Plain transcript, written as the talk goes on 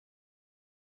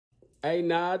Hey,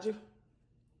 Nigel.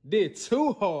 Did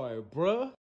too hard,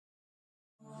 bruh.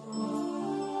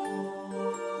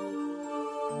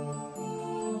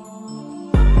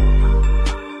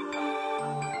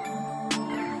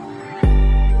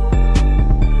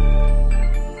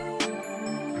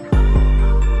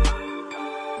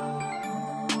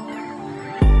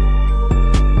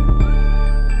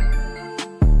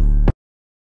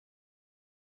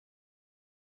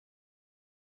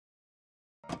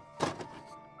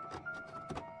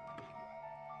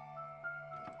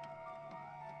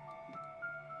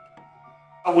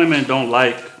 Women don't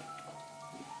like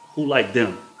who like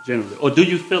them generally, or do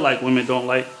you feel like women don't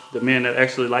like the men that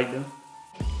actually like them?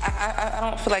 I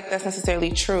don't feel like that's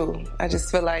necessarily true. I just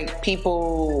feel like we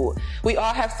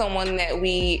all have someone that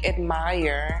we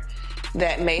admire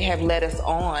that may have led us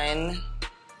on.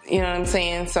 You know what I'm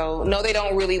saying? So no, they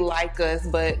don't really like us,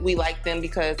 but we like them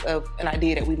because of an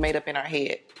idea that we made up in our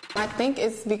head. I think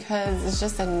it's because it's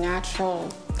just a natural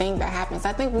thing that happens.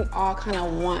 I think we all kind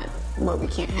of want what we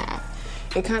can't have.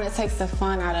 It kind of takes the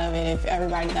fun out of it if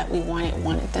everybody that we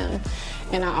wanted them.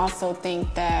 And I also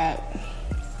think that,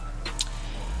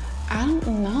 I don't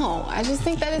know, I just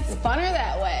think that it's funner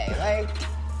that way. Like,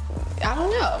 I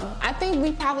don't know. I think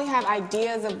we probably have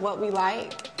ideas of what we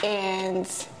like, and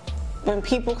when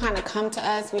people kind of come to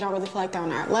us, we don't really feel like they're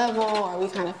on our level, or we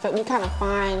kind of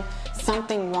find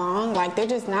something wrong, like they're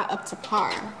just not up to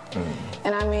par.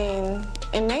 And I mean,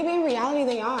 and maybe in reality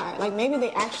they are, like maybe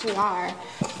they actually are,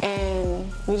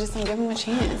 and we just don't give them a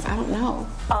chance. I don't know.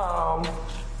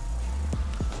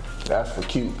 That's for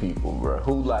cute people, bro.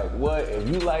 Who like what? If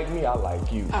you like me, I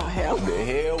like you. Oh, hell. The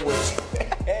hell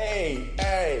with hey,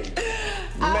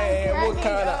 man, what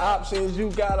kind of options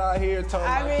you got out here talking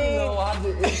about?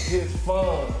 You know, it's just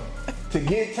fun. To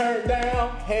get turned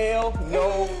down? Hell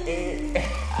no.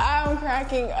 I'm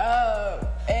cracking up.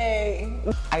 Hey.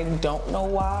 I don't know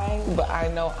why, but I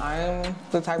know I'm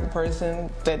the type of person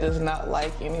that does not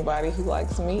like anybody who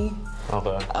likes me.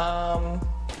 Okay.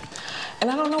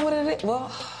 And I don't know what it is. Well,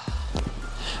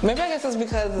 maybe I guess it's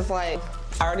because it's like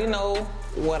I already know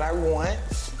what I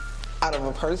want out of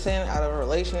a person, out of a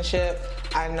relationship.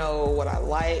 I know what I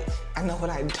like, I know what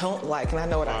I don't like, and I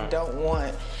know what I don't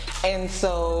want. And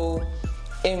so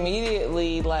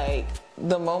immediately, like,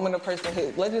 the moment a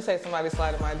person let's just say somebody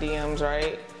slide in my DMs,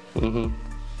 right? Mm-hmm.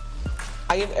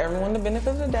 I give everyone the benefit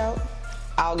of the doubt.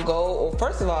 I'll go, well,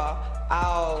 first of all,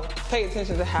 I'll pay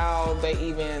attention to how they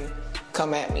even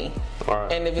come at me.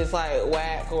 Right. And if it's like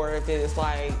whack or if it's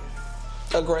like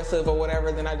aggressive or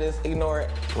whatever, then I just ignore it.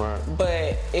 Right.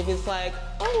 But if it's like,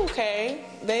 oh, okay,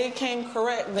 they came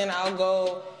correct, then I'll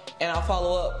go and I'll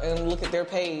follow up and look at their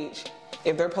page.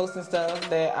 If they're posting stuff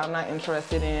that I'm not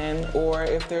interested in, or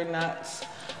if they're not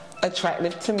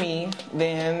attractive to me,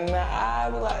 then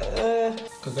I'll be like,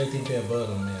 Because they think they're above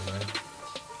them, man, right?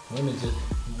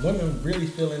 Women really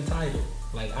feel entitled.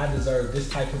 Like, I deserve this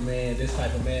type of man,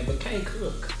 but can't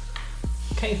cook.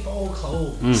 Can't fold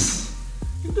clothes.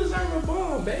 You deserve a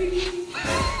bomb, baby.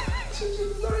 That's what you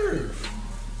deserve.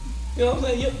 You know what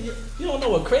I'm saying? You don't know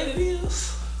what credit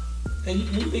is? And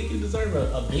you think you deserve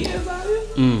a Benz out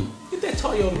here? Get that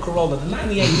Toyota Corolla, the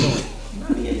 98 joint.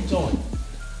 98 joint.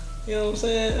 You know what I'm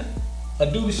saying? A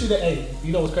dude to shoot at, hey,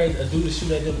 you know what's crazy? A dude to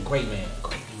shoot at them, a great man.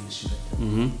 Great dude to shoot at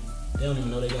them. They don't even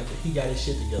know he got his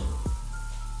shit together.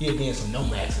 He'll be in some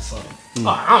Nomax or something. Oh,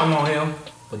 I don't know him.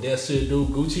 But they'll see a dude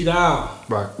Gucci down.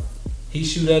 Right. He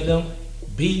shoot at them.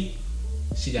 B,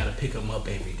 she gotta pick him up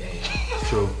every day.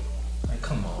 True. Like,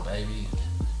 come on, baby.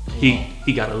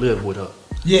 He gotta live with her.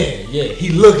 Yeah. He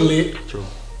look lit. True.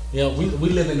 You know, we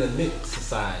live in a lit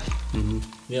society. You know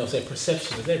what I'm saying?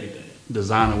 Perception is everything.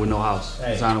 Designer with no house.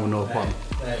 Hey. Designer with no apartment.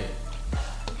 Hey.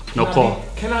 No car.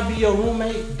 Can I be your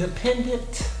roommate?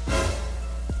 Dependent?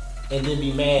 And then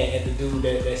be mad at the dude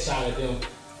that shot at them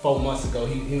 4 months ago.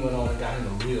 He went on and got him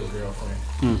a real girlfriend.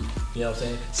 You know what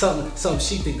I'm saying? Something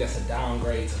she think that's a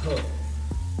downgrade to her.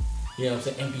 You know what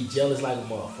I'm saying? And be jealous like a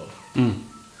motherfucker.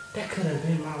 That could have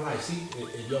been my life. See,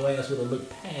 if your ass would have looked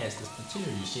past this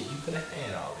material shit, you could have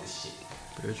had all this shit.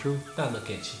 Very true. Now look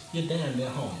at you. You're damn near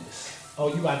homeless. Oh,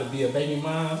 you about to be a baby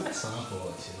mom? That's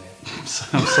unfortunate, man.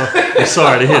 I'm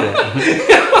sorry to hear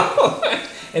that.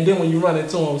 And then when you run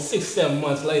into them 6-7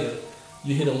 months later,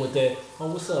 you hit them with that, oh,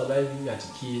 what's up, baby? You got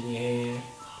your kid in your hand.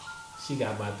 She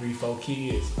got about 3-4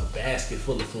 kids, a basket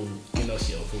full of food. You know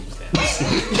she on food stamps.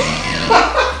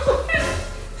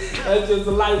 That's just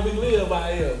the life we live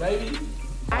out here, baby.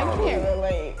 I can't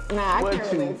relate. I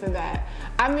can't relate to that.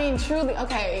 I mean, truly, I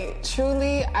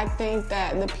think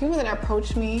that the people that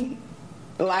approach me,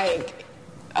 like,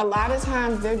 a lot of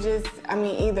times they're just,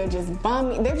 either just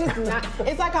bummy. They're just not.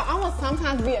 It's like I almost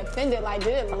sometimes be offended. Like,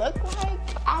 did it look like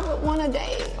I would want to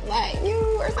date like you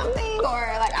or something? Or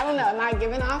like, I don't know. Am I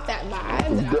giving off that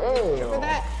vibe? That I'm here for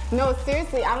that? No,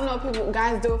 seriously. I don't know if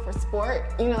guys do it for sport.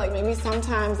 You know, like maybe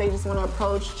sometimes they just want to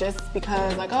approach just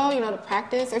because, like, oh, to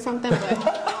practice or something.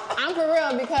 But I'm for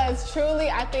real because truly,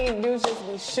 I think dudes just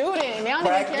be shooting. They don't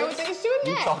even care what they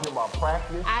shooting at. You talking about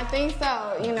practice? I think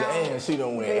so. Damn, she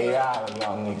don't win AI on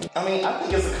y'all niggas. I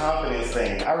think it's a confidence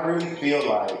thing. I really feel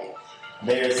like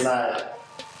there's not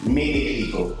many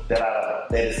people that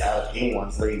is out of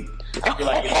anyone's league. I feel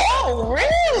like oh,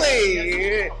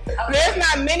 really? There's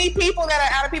not many people that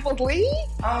are out of people's league?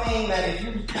 If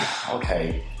you...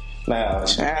 Okay. Now, you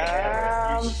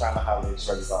trying to holler at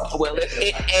Trey Songz. Well,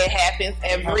 it happens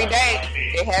every day.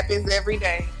 It happens every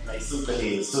day. They super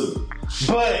heads too.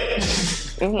 But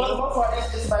for the most part,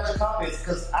 it's about your confidence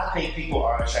because I think people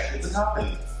are attracted to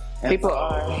confidence. And people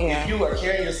are, yeah. If you are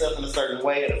carrying yourself in a certain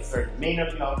way, at a certain demeanor,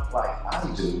 like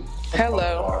I do.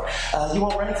 Hello. You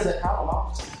won't run into that problem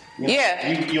often.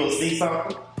 Yeah. You'll see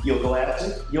something, you'll go after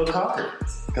it, you'll conquer it.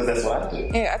 Because that's what I do.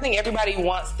 Yeah, I think everybody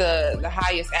wants the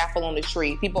highest apple on the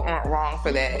tree. People aren't wrong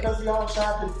for that. Because we all try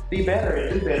to be better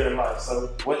and do better in life.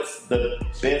 So what's the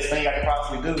best thing I can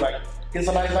possibly do? Like, get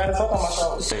somebody to line up on my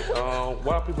shoulders.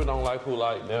 Why people don't like who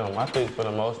like them? I think for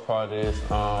the most part is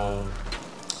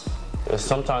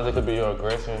sometimes it could be your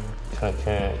aggression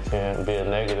can be a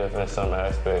negative in some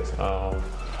aspects.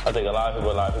 I think a lot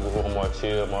of people who are more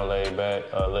chill, more laid back,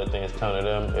 let things come to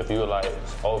them. If you're like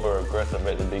over aggressive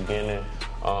at the beginning,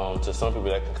 to some people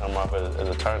that can come off as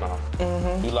a turnoff.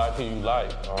 Mm-hmm. You like who you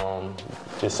like.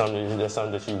 It's something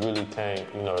that you really can't,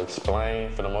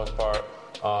 explain for the most part.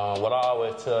 What I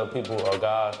always tell people or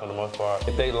guys for the most part,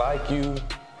 if they like you,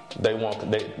 they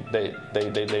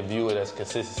view it as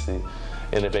consistency.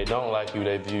 And if they don't like you,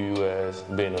 they view you as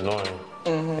being annoying.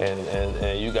 Mm-hmm.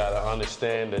 And you gotta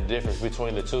understand the difference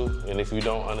between the two. And if you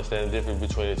don't understand the difference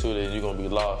between the two, then you're gonna be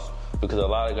lost. Because a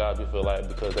lot of guys feel like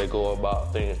because they go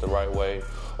about things the right way,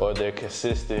 or they're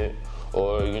consistent,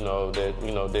 or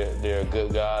they're a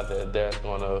good guy, that's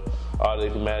gonna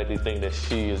automatically think that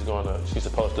she's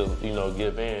supposed to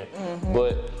give in. Mm-hmm.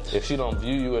 But if she don't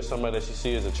view you as somebody that she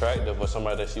sees as attractive or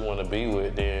somebody that she want to be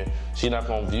with, then she not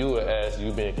gonna view it as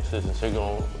you being consistent. She's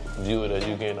gonna view it as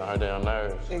you getting on her damn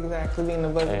nerves. Exactly, being the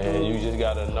buggy. And you just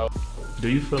gotta know. Do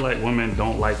you feel like women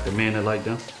don't like the men that like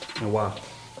them, and why?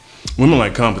 Women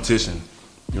like competition.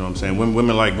 You know what I'm saying?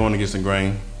 Women like going against the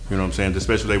grain. You know what I'm saying?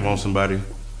 Especially if they want somebody.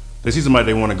 They see somebody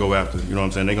they want to go after. You know what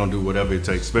I'm saying? They're going to do whatever it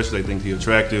takes. Especially they think he's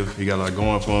attractive. He got a lot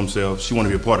going for himself. She want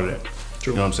to be a part of that.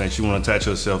 True. You know what I'm saying? She want to attach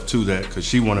herself to that because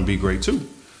she want to be great too. You know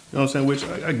what I'm saying? Which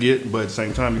I get, but at the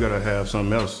same time, you got to have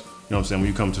something else. You know what I'm saying?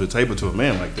 When you come to the table to a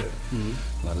man like that. Mm-hmm.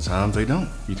 A lot of times they don't.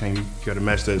 You got to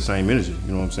match that same energy.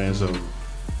 You know what I'm saying? Mm-hmm.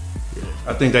 So yeah,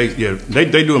 I think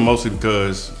they do it mostly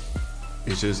because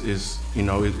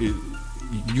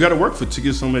you got to work to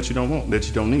get something that you don't want, that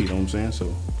you don't need. You know what I'm saying?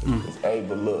 So. Hey,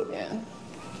 but look. Yeah.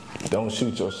 Don't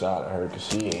shoot your shot at her because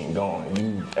she ain't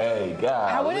going. God.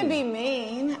 I wouldn't be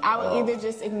mean. I would either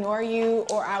just ignore you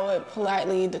or I would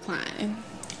politely decline.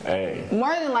 Hey.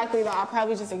 More than likely, though, I'll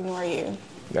probably just ignore you.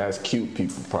 That's cute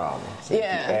people problem. So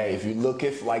yeah. If you look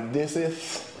like this,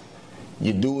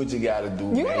 you do what you gotta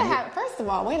do. You gotta have. First of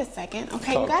all, wait a second.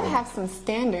 Okay, you gotta have some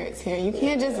standards here. You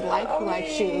can't just like who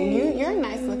likes you. You're a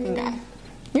nice looking guy.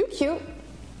 You cute.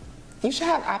 You should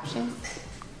have options.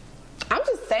 I'm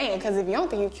just saying, because if you don't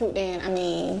think you're cute, then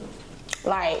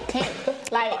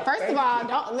first of all,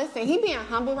 don't listen. He being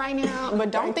humble right now,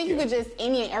 but don't think you could just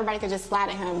everybody could just slide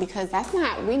at him because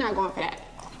we're not going for that.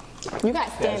 You got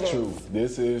standards. That's true.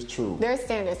 This is true. There's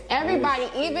standards. Everybody,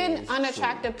 even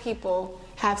unattractive people,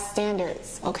 have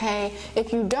standards. Okay,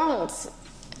 if you don't.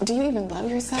 Do you even love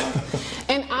yourself?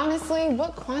 And honestly,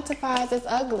 what quantifies as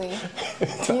ugly?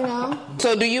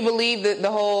 So do you believe that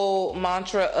the whole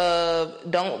mantra of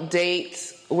don't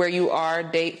date where you are,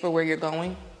 date for where you're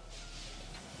going?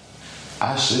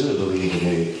 I should believe in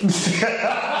it.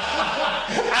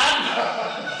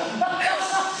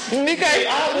 Because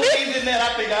I believe in that.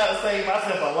 I think I would save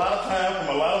myself a lot of time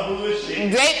from a lot of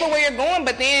bullshit. Date for where you're going,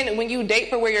 but then when you date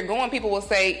for where you're going, people will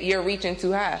say you're reaching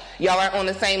too high. Y'all aren't on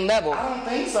the same level. I don't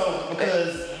think so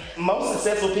because most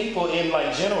successful people in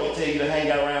general tell you to hang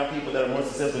out around people that are more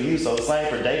successful than you. So the same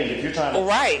for dating. If you're trying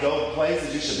to go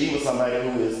places, you should be with somebody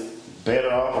who is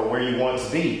better off or where you want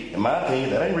to be. In my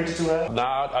opinion, that ain't reaching too high.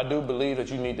 Nah, I do believe that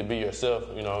you need to be yourself.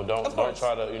 Don't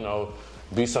try to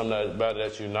be something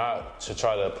that you're not to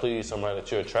try to please somebody that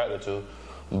you're attracted to.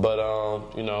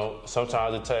 But you know,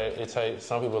 sometimes it takes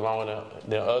some people longer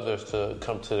than others to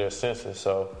come to their senses.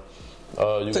 So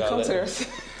you gotta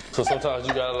so sometimes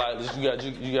you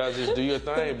gotta just do your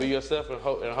thing, be yourself, and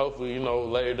hopefully, you know,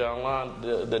 later down the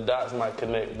line the dots might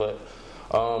connect. But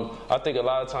I think a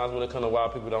lot of times when it comes to why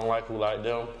people don't like who like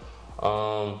them,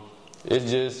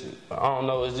 it's just, I don't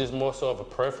know, it's just more so of a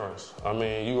preference. I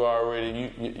mean, you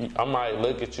already, I might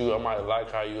look at you, I might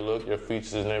like how you look, your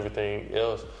features and everything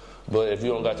else, but if you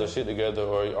don't got your shit together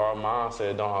or our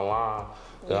mindset don't align,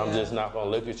 then I'm just not gonna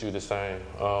look at you the same.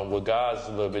 With guys, it's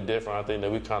a little bit different. I think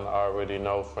that we kind of already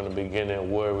know from the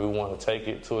beginning where we want to take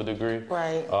it to a degree.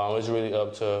 Right. It's really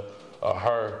up to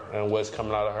her and what's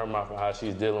coming out of her mouth and how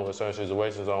she's dealing with certain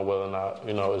situations on whether or not,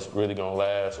 you know, it's really gonna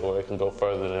last or it can go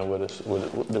further than what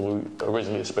we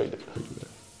originally expected.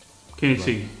 Kenny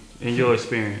T, in your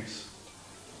experience,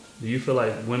 do you feel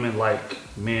like women like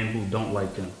men who don't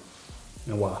like them,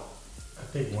 and why? I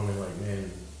think women like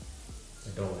men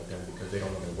that don't like them because they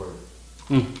don't know their worth.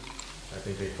 I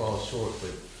think they fall short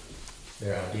with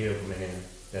their idea of a man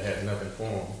that has nothing for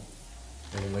them,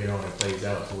 and then later on it plays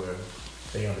out to where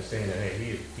they understand that,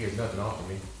 hey, he has nothing to offer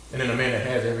me. And then a man that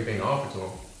has everything to offer to them,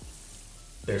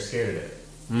 they're scared of that.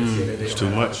 They're scared that they It's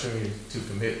don't too have much. an opportunity to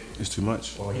commit. It's too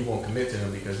much. Or he won't commit to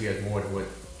them because he has more than what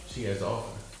she has to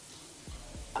offer.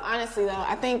 Honestly, though,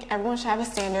 I think everyone should have a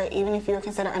standard, even if you're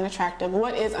considered unattractive.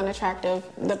 What is unattractive?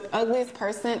 The ugliest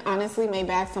person, honestly, may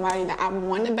bag somebody that I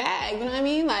want to bag. You know what I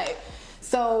mean? Like,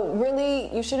 so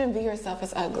really, you shouldn't view yourself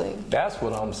as ugly. That's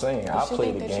what I'm saying. I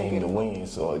play the game to win.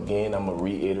 So again, I'm gonna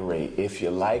reiterate: if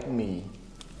you like me,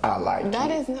 I like you.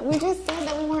 That is not, we just said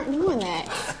that we weren't doing that.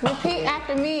 Repeat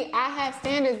after me. I have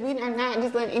standards. We are not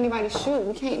just letting anybody shoot.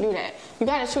 We can't do that. You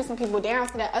gotta shoot some people down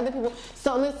so that other people.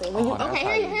 So listen, when you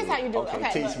here's how you do it.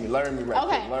 Okay, teach me, learn me right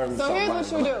quick. Learn me so something.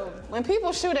 Here's what you do. When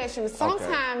people shoot at you,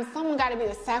 sometimes someone gotta be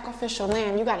the sacrificial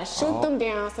lamb. You gotta shoot them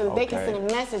down so that they can send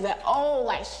a message that, oh,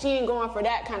 like she ain't going for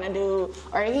that kind of dude,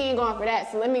 or he ain't going for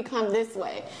that. So let me come this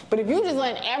way. But if you just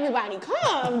let everybody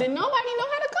come, then nobody know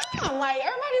how to come. Like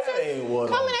everybody's just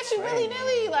coming at you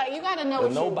willy-nilly. Like you gotta know.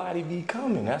 But nobody be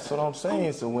coming. That's what I'm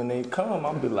saying. So when they come,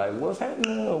 I'll be like, "What's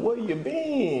happening? Where you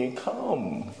been?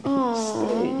 Come,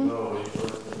 stay."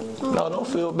 No, don't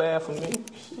feel bad for me.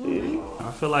 Shit.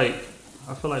 I feel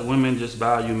like women just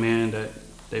value men that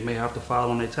they may have to file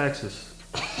on their taxes.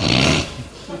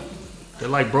 They're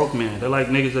like broke men. They're like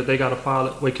niggas that they gotta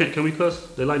file. Wait, can we cuss?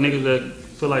 They like niggas that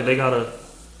feel like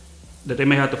that they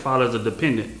may have to file as a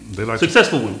dependent. They like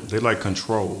successful women. They like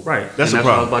control. Right. That's the problem.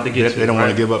 What I was about to get to, they don't want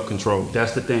right? to give up control.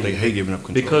 That's the thing. They hate giving up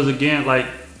control. Because again, like,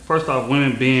 first off,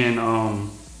 women being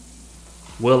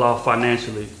well off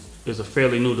financially is a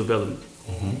fairly new development.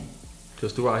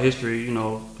 Because throughout history, you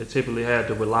know, they typically had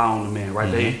to rely on the man,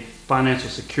 right? They financial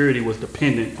security was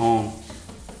dependent on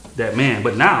that man.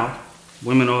 But now,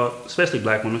 women are, especially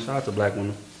black women, shout out to black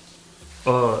women,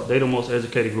 they're the most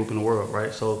educated group in the world,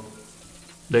 right? So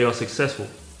they are successful.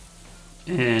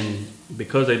 And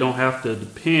because they don't have to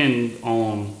depend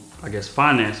on, I guess,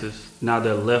 finances, now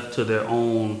they're left to their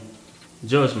own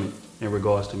judgment in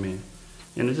regards to men.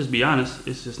 And to just be honest,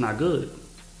 it's just not good.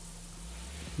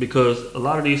 Because a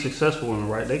lot of these successful women,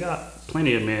 right, they got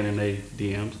plenty of men in their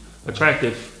DMs.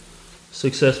 Attractive,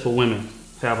 successful women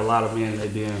have a lot of men in their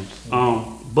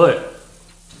DMs. But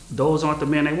those aren't the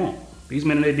men they want. These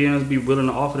men in their DMs be willing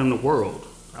to offer them the world.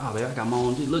 Oh, man, I got my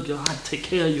own. Look, yo, I take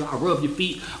care of you. I rub your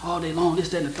feet all day long, this,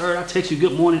 that, and the third. I text you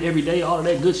good morning every day, all of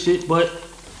that good shit. But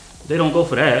they don't go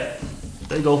for that.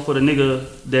 They go for the nigga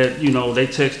that, you know, they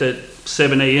text at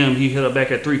 7 a.m., he hit her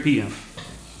back at 3 p.m.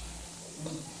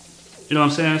 You know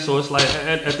what I'm saying? So it's like,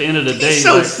 at the end of the day.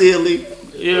 So like, silly.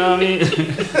 You know what I mean?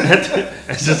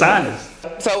 That's just honest.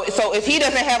 So if he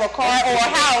doesn't have a car or a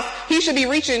house, he should be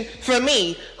reaching for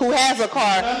me, who has a car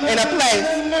and a place.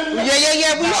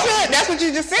 Yeah, we should. That's what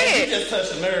you just said. You just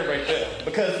touched a nerve right there.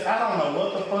 Because I don't know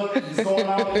what the fuck is going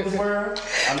on in this world.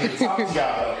 I mean, talk to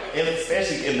y'all, and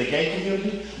especially in the gay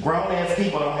community, grown-ass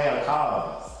people don't have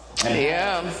cars. And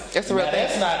yeah, that's a real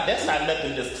thing. That's not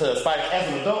nothing just to aspire. As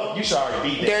an adult, you should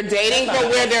already be there. They're dating for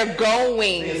where they're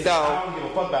going, though. I don't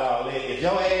give a fuck about all that. If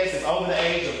your ass is over the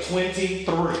age of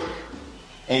 23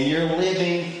 and you're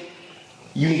living,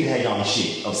 you need to have your own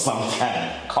shit of some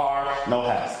kind. Car, no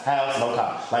house. House, no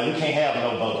car. Like, we can't have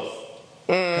no both.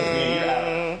 Because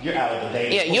then you're out of the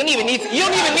dating. Yeah, you don't even need to be dating.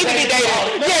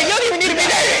 Yeah, you don't even need to be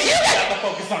dating. You got to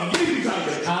focus on you. Need to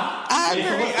get a car. I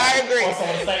agree.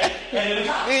 And in the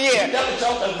car, you don't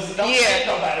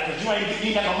nobody because you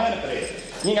ain't got no money for that.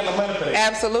 You ain't got no money for that.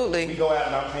 Absolutely. We go out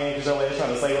and I'm paying because your ass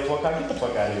trying to save up for a car. Get the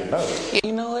fuck out of here. No.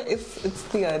 You know what? It's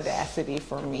the audacity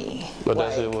for me. But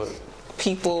that's it. What?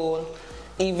 People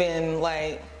even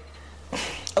like,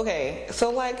 okay, so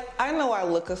like I know I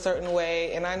look a certain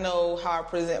way and I know how I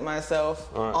present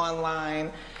myself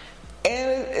online,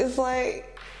 and it's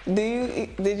like,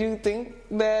 did you think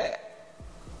that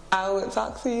I would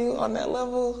talk to you on that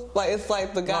level? Like, it's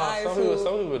like the guys some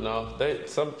people know.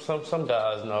 Some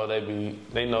guys know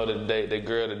they know that the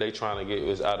girl that they trying to get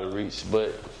is out of reach.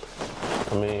 But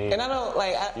I mean, and I don't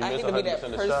like I hate to be that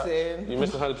person. You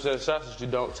miss 100% of the shots that you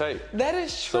don't take. That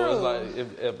is true. So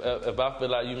it's like if I feel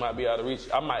like you might be out of reach,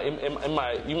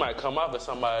 you might come off as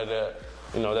somebody that,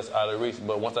 you know, that's out of reach.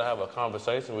 But once I have a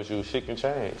conversation with you, shit can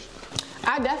change.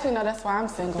 I definitely know that's why I'm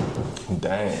single.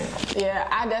 Damn. Yeah,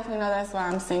 I definitely know that's why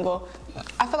I'm single.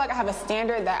 I feel like I have a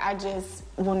standard that I just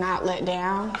will not let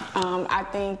down. I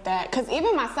think that, because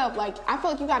even myself, like, I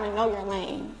feel like you gotta know your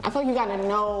lane. I feel like you gotta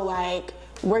know, like,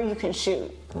 where you can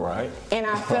shoot. Right. And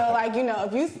I feel like, you know,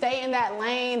 if you stay in that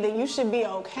lane, then you should be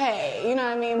okay. You know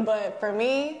what I mean? But for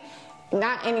me,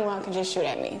 not anyone can just shoot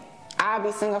at me. I'll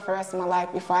be single for the rest of my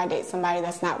life before I date somebody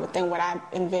that's not within what I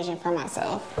envision for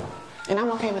myself. And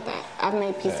I'm okay with that. I've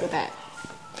made peace with that.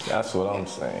 That's what I'm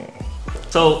saying.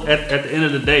 So at the end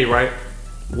of the day, right,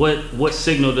 what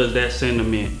signal does that send to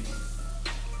men?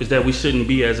 Is that we shouldn't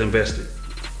be as invested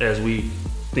as we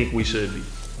think we should be.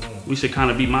 We should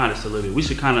kind of be modest a little bit. We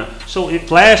should kind of show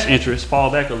flash interest,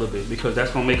 fall back a little bit, because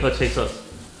that's going to make her chase us.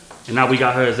 And now we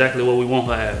got her exactly what we want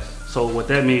her as. So what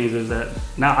that means is that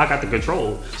now I got the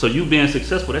control. So you being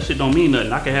successful, that shit don't mean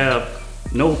nothing. I can have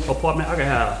no apartment, I can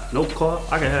have no car,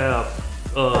 I can have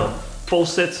 4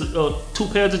 sets, 2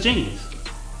 pairs of jeans.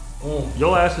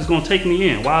 Your ass is gonna take me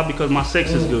in. Why? Because my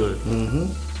sex is good.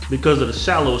 Because of the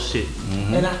shallow shit.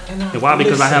 And why?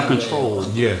 Because I have control.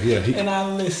 Yeah. And I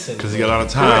listen. Because he got a lot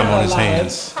of time on his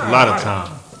hands. A lot of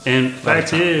time. And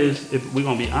fact is, if we're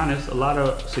gonna be honest, a lot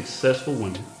of successful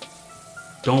women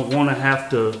don't want to have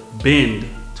to bend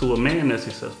to a man that's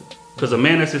successful. Because a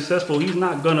man that's successful, he's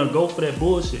not gonna go for that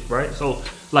bullshit, right? So,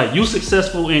 like, you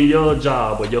successful in your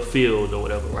job or your field or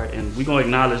whatever, right? And we're gonna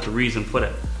acknowledge the reason for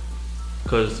that.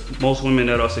 Because most women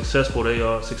that are successful, they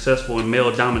are successful in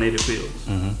male-dominated fields,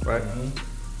 right?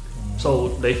 So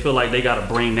they feel like they gotta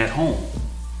bring that home,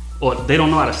 or they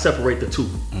don't know how to separate the two.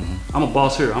 I'm a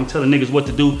boss here. I'm telling niggas what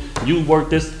to do. You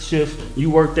work this shift. You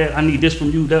work that. I need this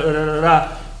from you. Da da da da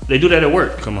da. They do that at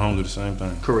work. Come home do the same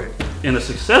thing. Correct. And a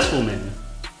successful man,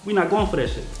 we not going for that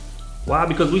shit. Why?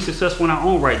 Because we successful in our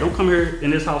own right. Don't come here in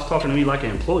this house talking to me like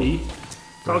an employee.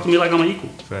 Talk to me like I'm an equal.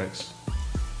 Facts.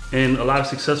 And a lot of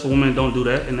successful women don't do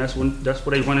that, and that's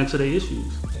where they run into their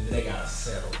issues. And then they gotta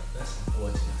settle. That's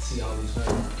unfortunate. See all these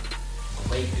women,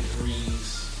 great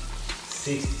degrees,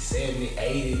 60, 70,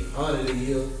 80, 100 a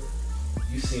year.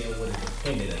 You see him with a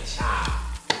dependent, a child.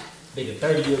 Nigga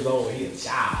 30 years old, he a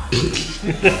child. You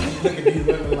look at these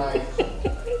women like,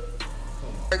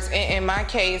 in my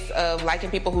case of liking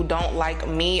people who don't like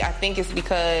me, I think it's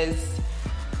because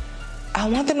I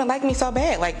want them to like me so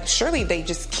bad. Like, surely they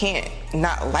just can't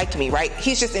not like me, right?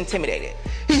 He's just intimidated.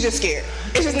 He's just scared.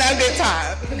 It's just not a good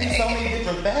time. It could be so many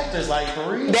different factors, like,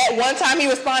 for real. That one time he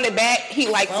responded back, he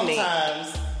likes me.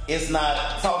 Sometimes it's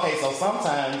not, so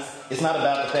sometimes it's not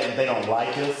about the fact that they don't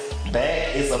like us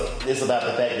back. It's about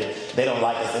the fact that they don't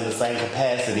like us in the same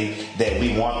capacity that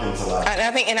we want them to like.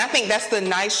 And I think that's the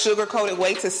nice sugar-coated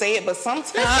way to say it, but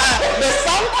sometimes they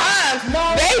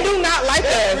do not like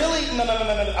us. Really? No.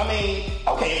 I mean,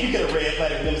 okay, if you get a red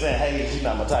flag with them saying, hey, you're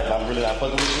not my type, I'm really not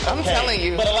fucking with you. I'm telling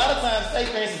you. But a lot of times, say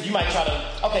for instance, you might try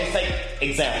to, say,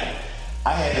 example.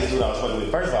 I had this dude I was fucking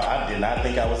with. First of all, I did not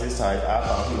think I was his type. I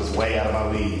thought he was way out of my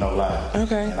league, no lie.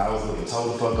 Okay. And I was looking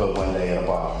total fuck up one day at a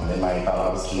bar, and they might thought I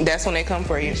was cute. That's when they come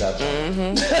for you. Okay,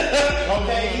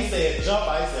 he said jump,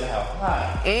 I said how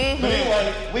high. But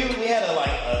anyway, we had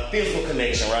a physical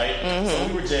connection, right? So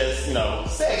we were just,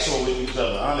 sexual with each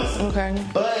other, honestly. Okay.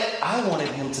 But I wanted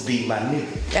him to be my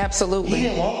nigga. Absolutely. He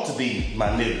didn't want to be my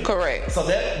nigga. Correct. So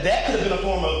that could have been a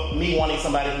form of me wanting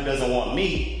somebody who doesn't want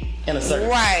me in a certain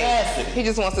capacity. He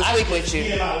just wants to sleep with you.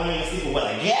 Get him out and sleep with what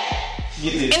I got.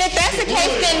 And if that's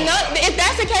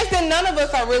the case, then none of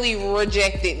us are really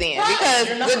rejected then, because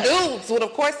the dudes would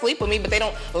of course sleep with me, but they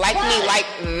don't like me like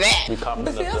that.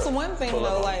 But see, that's one thing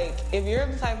though. Like, if you're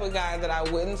the type of guy that I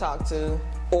wouldn't talk to,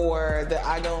 or that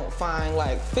I don't find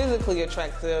like physically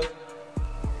attractive,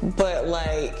 but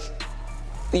like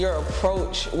your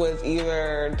approach was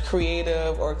either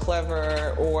creative or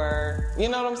clever, or you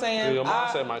know what I'm saying? Your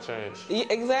mindset might change.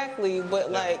 Exactly,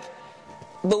 but like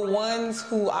the ones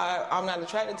who I'm not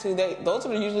attracted to, those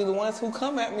are usually the ones who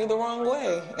come at me the wrong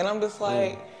way, and I'm just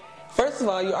like, first of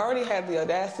all, you already had the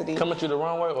audacity. Come at you the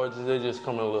wrong way, or did they just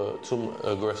come a little too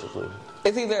aggressively?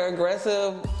 It's either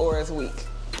aggressive or it's weak.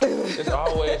 It's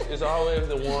always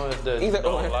the ones that you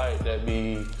don't like that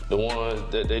be the ones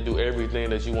that they do everything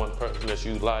that you want the person that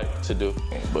you like to do.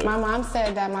 But my mom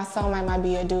said that my soulmate might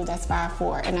be a dude that's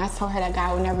 5'4", and I told her that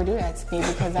guy would never do that to me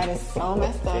because that is so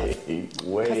messed up.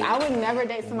 Because I would never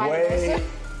date somebody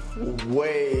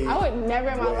I would never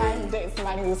in my life date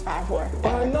somebody who's 5'4".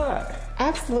 Why not?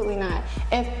 Absolutely not.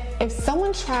 If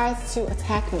someone tries to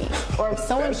attack me, or if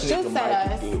someone shoots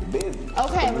at us,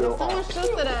 okay, but if someone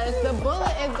shoots at us, the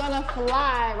bullet is gonna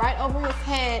fly right over his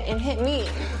head and hit me.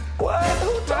 What?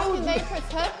 How are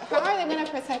they gonna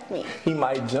protect me? He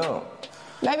might jump.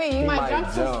 Baby, you might jump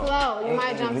too slow. You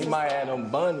might jump too slow. He might have them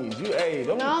bunnies.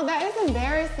 No, that is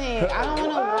embarrassing. I don't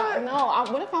want to.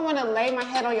 No, what if I want to lay my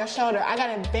head on your shoulder? I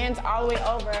gotta bend all the way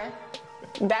over.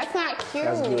 That's not cute.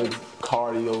 That's good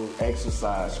cardio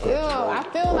exercise. Ew, I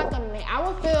feel like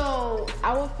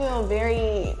I would feel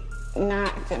very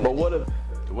not feminine. But what if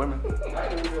the women? How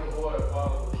do we avoid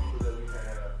all the people that we can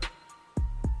have?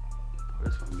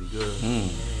 That's gonna be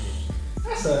good.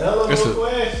 That's a hell of a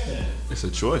question. It's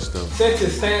a choice, though. Set your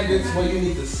standards where you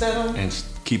need to set them. And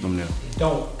keep them there.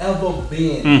 Don't ever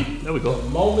bend. There we go. The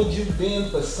moment you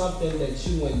bend for something that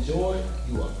you enjoy,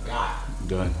 you are God.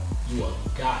 Done. You are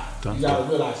God. Done. You gotta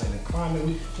realize in the climate,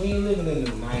 we ain't living in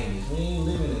the 90s. We ain't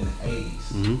living in the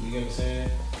 80s. You get what I'm saying?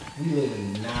 We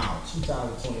living now,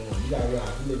 2021. You gotta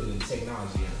realize we living in the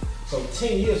technology era. So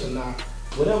 10 years from now,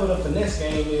 whatever the finesse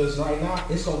game is right now,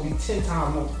 it's gonna be 10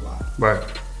 times multiplied. Right.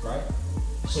 Right?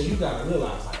 So you gotta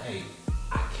realize, like, hey,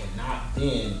 I cannot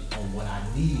bend on what I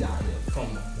need out here from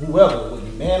whoever, whether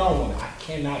you man or woman. I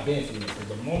cannot bend from it. Because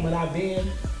the moment I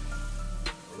bend,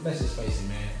 let's just face it,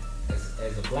 man.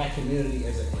 As a black community,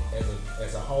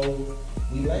 as a whole,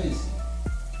 we lazy.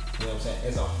 You know what I'm saying?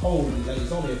 As a whole, we lazy.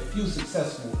 There's only a few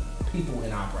successful people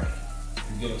in our bracket.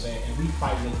 You get what I'm saying? And we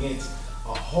fighting against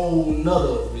a whole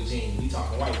nother regime. We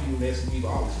talking white people, Mexican people,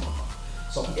 all this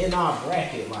motherfucker. So in our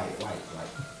bracket, like,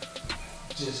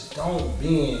 just don't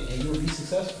bend and you'll be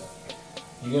successful.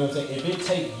 You know what I'm saying? If it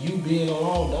take you being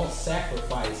alone, don't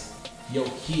sacrifice your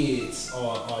kids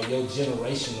or your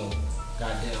generational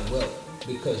goddamn wealth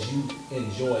because you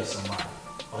enjoy somebody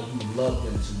or you love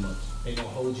them too much. They're gonna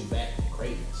hold you back from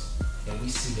greatness. And we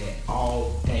see that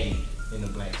all day in the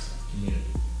black community.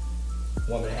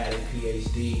 Woman had a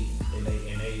PhD and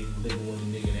they living with a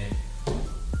nigga that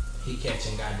he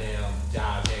catching goddamn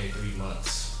jobs every 3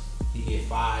 months. He get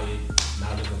fired,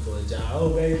 not looking for a job. Oh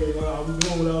baby, we doing what I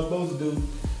was supposed to do.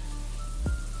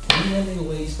 Leave that nigga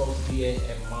where he's supposed to be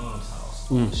at mom's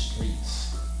house on the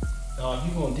streets. If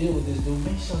you gonna deal with this dude,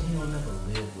 make sure he don't never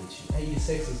live with you. Hey, your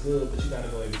sex is good, but you gotta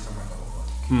go every time I go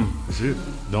over. That's it.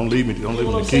 Don't leave him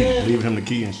the key. Leave him the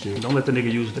key and shit. Don't let the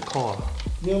nigga use the car.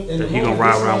 You know, that he gonna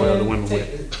ride around with other women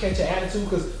with. Catch your attitude,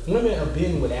 because women are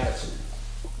bitten with attitude.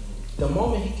 The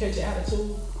moment he catch your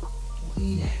attitude,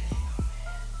 leave that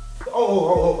nigga, man.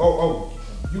 Oh.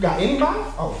 You got anybody?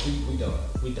 Oh, we done.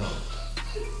 We done.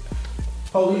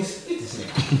 Police, get this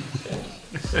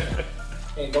nigga.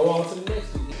 And go on to the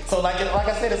next dude. So like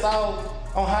I said, it's all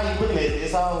on how you looking at it.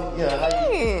 It's all, how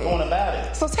you going about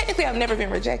it. So technically, I've never been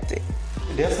rejected.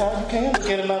 That's how you can look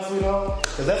at it now, sweetheart.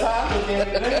 Because that's how I look at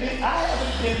it. I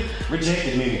haven't been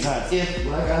rejected many times. If,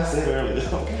 like I said earlier,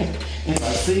 okay, if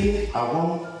I see it, I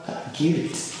won't get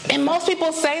it. And most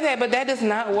people say that, but that does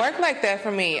not work like that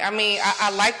for me. I mean,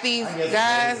 I like these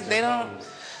guys.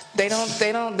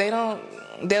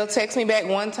 They'll text me back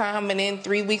one time, and then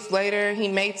 3 weeks later, he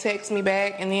may text me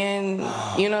back, and then,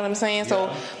 you know what I'm saying?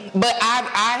 So, but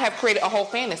I have created a whole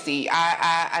fantasy.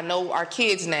 I know our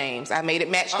kids' names. I made it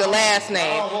match the last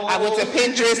name. I went to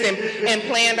Pinterest and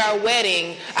planned our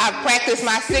wedding. I practiced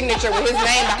my signature with his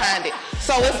name behind it.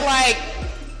 So it's like,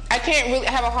 I can't really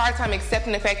have a hard time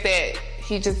accepting the fact that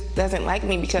he just doesn't like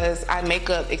me because I make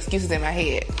up excuses in my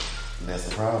head. That's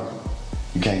the problem.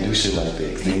 You can't do shit like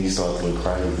that, 'cause then you start to look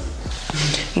crazy.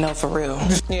 No, for real.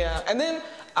 Yeah, and then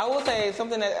I will say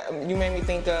something that you made me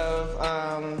think of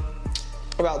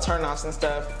about turnoffs and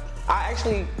stuff.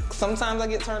 Sometimes I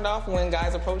get turned off when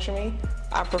guys approach me.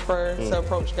 I prefer to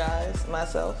approach guys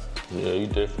myself. Yeah, you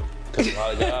different. Because a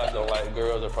lot of guys don't like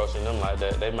girls approaching them like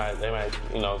that. They might,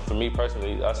 for me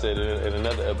personally, I said it in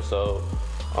another episode,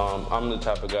 I'm the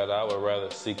type of guy that I would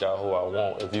rather seek out who I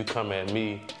want. If you come at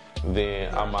me,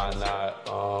 then I might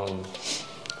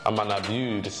not view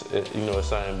you the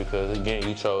same, because again,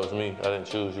 you chose me. I didn't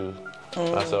choose you.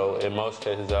 So in most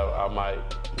cases, I might,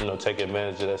 take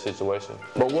advantage of that situation.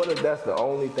 But what if that's the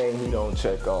only thing he don't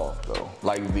check off, though?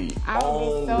 Like the I would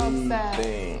only be so upset.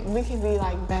 thing. We could be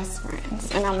like best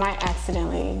friends, and I might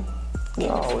accidentally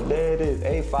Yeah. Oh, there it is.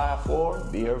 854,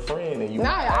 be her friend. And you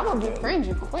I will befriend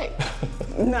you quick.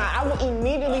 I will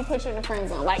immediately put you in the friend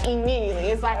zone. Like, immediately.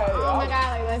 It's like, oh my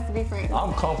God, like, let's be friends.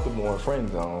 I'm comfortable in friend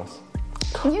zones.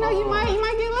 You know, you might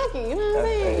get lucky. You know what I'm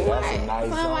saying? That's a nice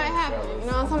Something zone, might happen. fellas.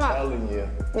 You know what I'm talking about? telling you.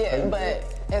 Yeah, but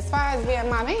as far as being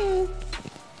my man.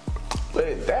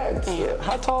 But that's,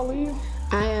 how tall are you?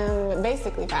 I am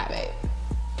basically 5'8".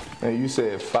 And you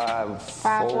said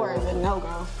 5'4". is a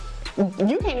no-go.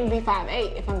 You can't even be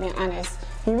 5'8", if I'm being honest.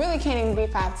 You really can't even be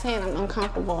 5'10". I'm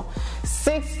uncomfortable.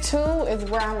 6'2" is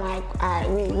where I'm like, all right,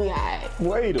 we all right.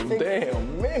 Wait a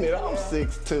damn minute, I'm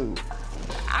 6'2".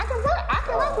 I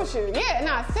can rock with you.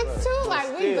 Yeah, 6'2",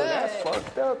 like, we good. That's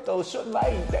fucked up, though.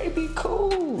 Like, they be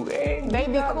cool. They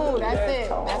be cool, that's it.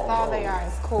 Tall, that's all they are,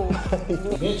 is cool.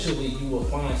 Eventually, you will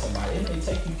find somebody. It may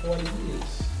take you 40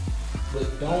 years.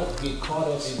 But don't get caught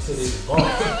up into this bump.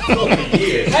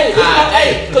 Hey,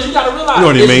 because you gotta realize, you know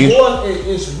what you mean?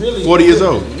 It's really 40 years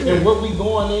old. And what we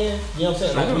going in, you know what I'm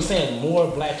saying? Like we saying, more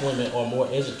black women are more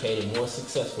educated, more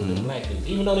successful than black people,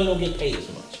 even though they don't get paid as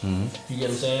much. You get what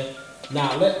I'm saying?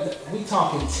 Now, we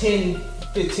talking 10,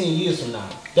 15 years from now,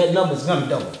 that number's gonna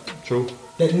double. True.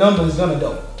 That number is gonna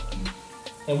double.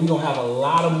 And we're gonna have a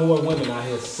lot of more women out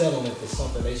here settling for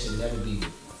something they should never be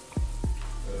with.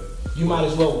 You might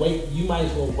as well wait your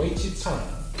turn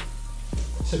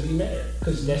to be married,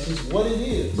 because that's just what it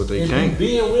is. But they if can't. You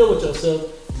being real with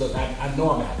yourself, look, I know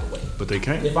I'm gonna have to wait. But they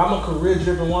can't. If I'm a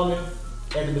career-driven woman,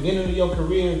 at the beginning of your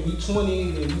career, you 20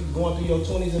 and you going through your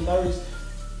 20s and 30s,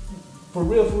 for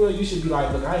real, you should be like,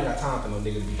 look, I ain't got time for no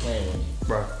nigga to be playing with me.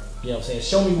 Right. You know what I'm saying?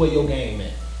 Show me where your game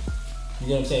at. You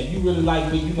know what I'm saying? If you really like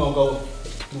me, you gonna go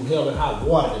through hell and hot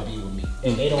water to be with me.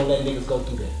 And they don't let niggas go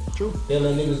through that. True. They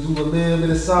let niggas do a little bit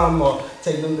of something, or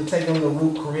take them to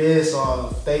Root Chris,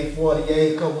 or stay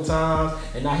 48 a couple times,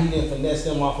 and now he didn't finesse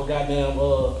them off of goddamn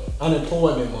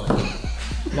unemployment money.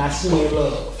 Now she in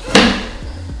love.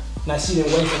 Now she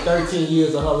done wasted 13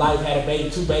 years of her life, had a baby,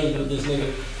 2 babies with this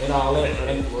nigga, and all that,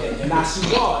 and now she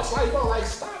lost. Like, bro, like,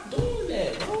 stop doing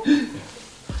that, bro. Waste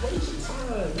your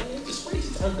time, man. Just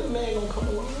waste your time. Good man gonna come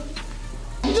along.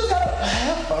 You just gotta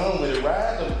have fun with it.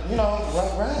 Ride the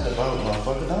boat,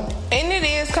 motherfucker. Don't. And it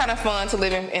is kind of fun to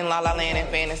live in La La Land and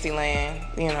Fantasyland,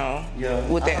 you know,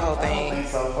 with that whole thing. I don't think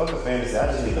so. Fuck a fantasy.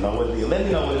 I just need to know what it is. Let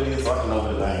me know what it is so I can know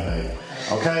what it ain't, baby.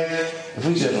 Okay? If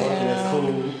we just working, that's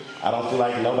cool. I don't feel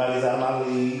like nobody's out of my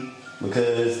league,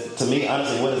 because to me,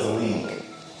 honestly, what is a league?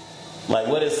 Like,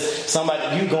 what is somebody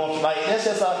you going like? That's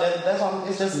just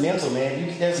it's just mental,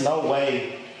 man. There's no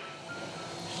way.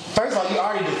 First of all, you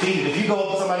already defeated. If you go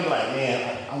up to somebody and be like,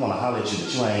 man, I want to holler at you,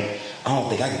 but you ain't. I don't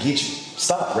think I can get you.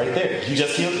 Stop right there. You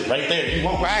just killed it right there. You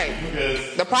won't. Right.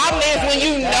 The problem is when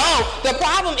you know. The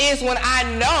problem is when I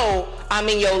know I'm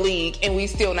in your league and we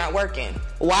still not working.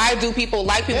 Why do people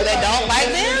like people that don't like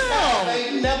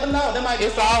them? You never know.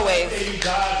 It's always.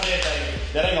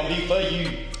 That ain't gonna be for you.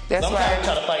 That's Sometimes right. you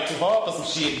try to fight too hard for some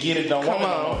shit, get it, don't want it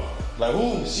no more. Like,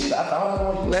 ooh, shit, I thought I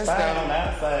wanted you to fight on the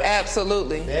outside.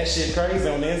 Absolutely. That shit crazy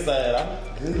on the inside. I'm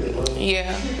good, bro.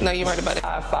 Yeah. No, you're right about it.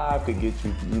 5'5" could get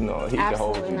you, he can hold you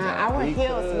Absolutely not. down. I wear He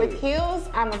heels. could. With heels,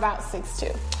 I'm about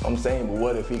 6'2". I'm saying, but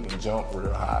what if he can jump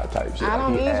real high type shit? I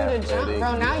don't Like, need he you to jump, athletic,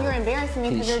 bro. Now you're embarrassing me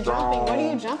because he's you're jumping. What are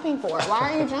you strong. jumping for? Why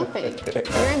are you jumping?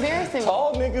 You're embarrassing me.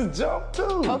 Tall niggas jump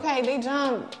too. Okay, they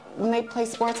jump when they play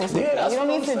sports or something. Yeah, that's you don't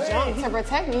what need I'm to saying. jump to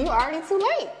protect me. You already too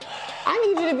late. I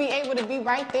need you to be able to be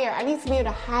right there. I need to be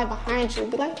able to hide behind you.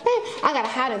 Be like, man, I gotta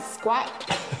hide and squat,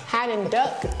 hide and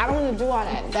duck. I don't want to do all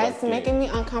that. That's making me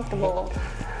uncomfortable.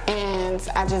 And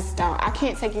I just don't. I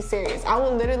can't take you serious. I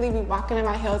will literally be walking in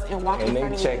my heels and walking in And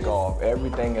front they of you. check off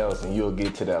everything else, and you'll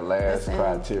get to that last Listen,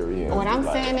 criteria. And what be I'm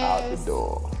like, saying out is- the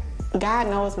door. God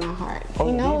knows my heart. Oh,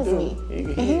 He he knows do. me.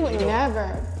 And he would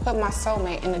never put my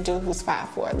soulmate in a dude who's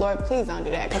 5'4". Lord, please don't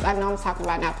do that, because I know I'm talking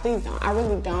about now. Please don't. I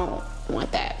really don't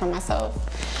want that for myself.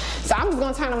 So I'm just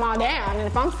going to turn them all down. And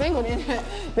if I'm single, then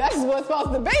that's just what it's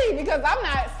supposed to be, because I'm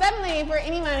not settling for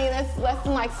any money that's less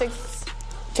than like 6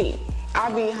 feet.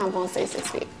 I'll be humble and say 6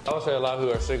 feet. I would say a lot of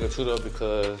people are single too, though,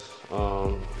 because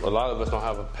a lot of us don't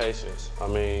have a patience. I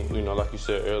mean, like you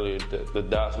said earlier, the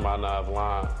dots might not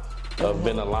have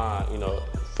been aligned,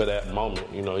 for that moment.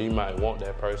 You might want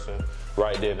that person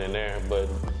right then and there, but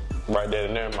right then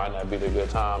and there might not be the good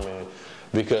time, and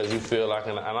because you feel like,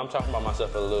 and I'm talking about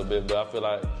myself a little bit, but I feel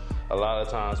like a lot of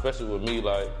times, especially with me,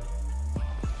 like,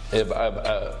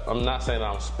 I'm not saying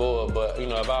I'm spoiled, but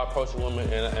if I approach a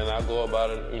woman and I go about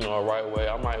it, a right way,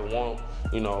 I might want,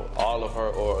 all of her,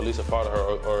 or at least a part of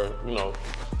her, or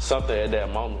something at that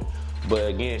moment. But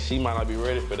again, she might not be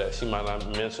ready for that. She might not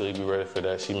mentally be ready for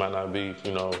that. She might not be,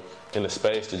 you know, in the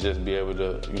space to just be able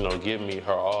to, you know, give me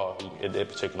her all at that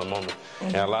particular moment.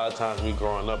 And a lot of times me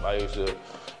growing up, I used to,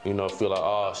 you know, feel like,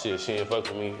 oh shit, she ain't fuck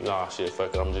with me. Nah, shit,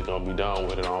 fuck it, I'm just gonna be done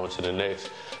with it, on to the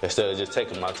next. Instead of just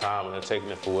taking my time and then taking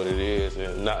it for what it is.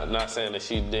 And not saying that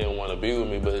she didn't want to be with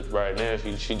me, but right now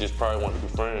she just probably wanted to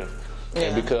be friends. Yeah.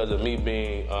 And because of me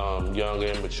being young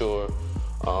and immature,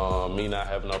 me not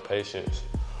having no patience,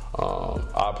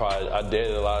 I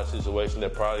dated a lot of situations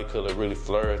that probably could have really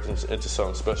flourished into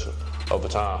something special over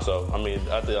time. So, I mean,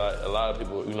 I think like a lot of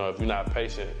people, you know, if you're not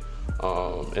patient,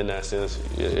 in that sense,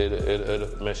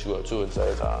 it'll mess you up too at the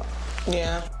same time.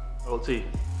 Yeah. OT,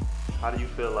 how do you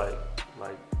feel like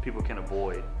people can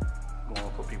avoid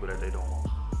going for people that they don't want?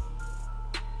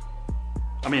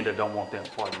 I mean, that don't want them,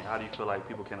 pardon me. How do you feel like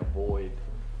people can avoid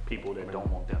people that don't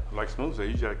want them? Like Smooth said,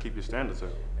 you just gotta keep your standards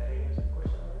up.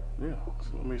 Yeah,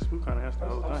 I mean, Smooth kind of asked the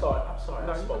whole thing. I'm sorry.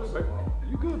 No, I spoke so wrong.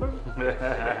 You good, baby?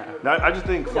 No, I just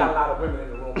think we got a lot of women in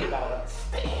the room. We gotta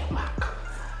understand my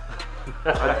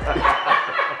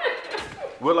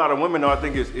Well, a lot of women, though, I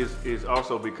think is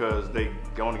also because they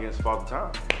going against Father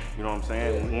Time. You know what I'm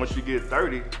saying? Yeah. Once you get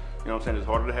 30, you know what I'm saying, it's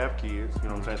harder to have kids. You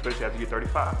know what I'm saying? Especially after you get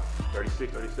 35,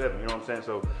 36, 37. You know what I'm saying?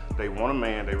 So they want a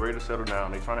man, they ready to settle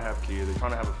down, they trying to have kids, they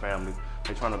trying to have a family,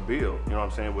 they trying to build. You know what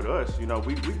I'm saying? With us, you know,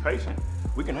 we patient.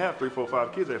 We can have 3, 4,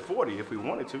 5 kids at 40 if we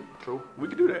wanted to. True. We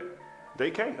can do that.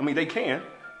 They can't. I mean, they can,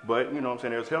 but you know what I'm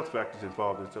saying? There's health factors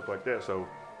involved and stuff like that. So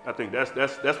I think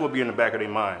that's what be in the back of their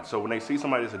mind. So when they see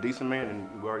somebody that's a decent man,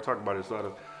 and we already talked about it, it's a lot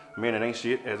of men that ain't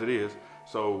shit as it is.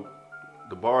 So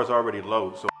the bar is already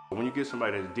low. So when you get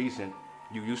somebody that's decent,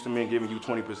 you used to men giving you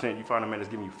 20%, you find a man that's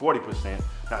giving you 40%.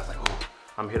 Now it's like, oh,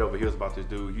 I'm head over heels about this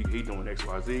dude. He doing X,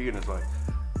 Y, Z, and it's like,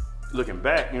 looking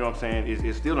back, you know what I'm saying,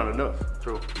 it's still not enough.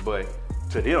 True. But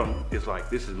to them, it's like,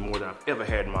 this is more than I've ever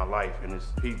had in my life, and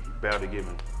he barely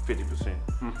giving 50%. You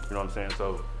know what I'm saying?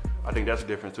 So I think that's the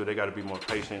difference too. They got to be more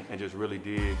patient and just really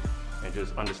dig and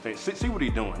just understand, see what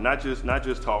he's doing, not just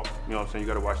talk. You know what I'm saying? You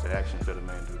got to watch the actions that a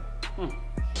man do.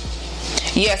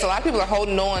 Yeah, so a lot of people are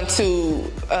holding on to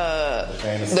the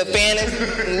fantasy.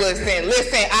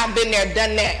 Listen, I've been there,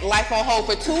 done that. Life on hold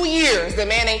for 2 years. The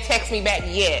man ain't text me back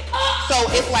yet. So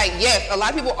it's like, yes, a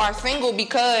lot of people are single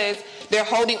because they're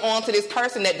holding on to this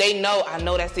person that they know, I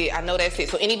know that's it.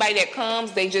 So anybody that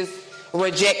comes, they just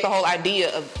reject the whole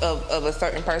idea of a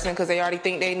certain person because they already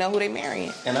think they know who they're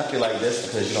marrying. And I feel like that's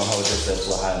because you don't hold yourself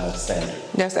to a high enough standard.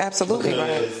 That's absolutely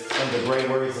right. In the great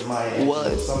words of my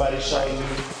aunt, if somebody shows you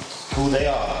who they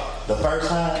are the first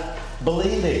time,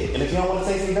 believe it. And if you don't want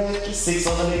to take me back, 6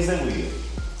 other niggas that will.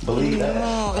 Believe that.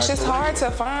 No, it's just hard to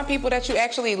find people that you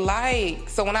actually like.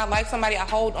 So when I like somebody, I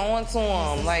hold on to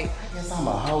them. Like, I guess I'm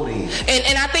a holding.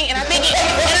 And I think it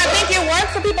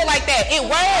works for people like that. It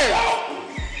works.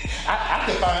 I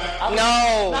can find. I'm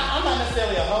not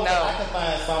necessarily a hoe. No. I can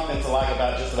find something to like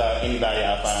about just about anybody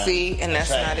I find. See, and that's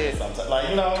not it. Like,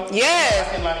 you know. Yes.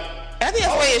 I think that's the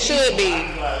way it should be.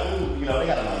 Like, ooh, you know, they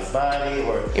got a nice body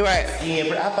or skin.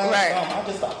 I find something. I'm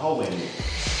just a hoe in it.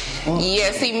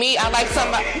 Yeah, see me, I like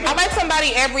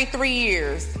somebody every 3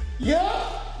 years. Yeah.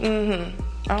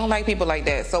 I don't like people like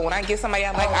that. So when I get somebody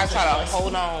I like, I try to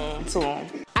hold on to them.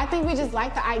 I think we just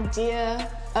like the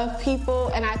idea of people,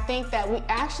 and I think that we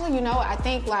actually, you know, I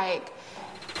think like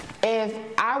if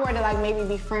I were to like maybe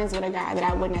be friends with a guy that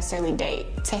I wouldn't necessarily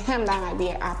date, to him that might be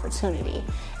an opportunity.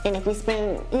 And if we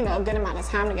spend, you know, a good amount of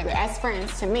time together as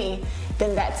friends, to me,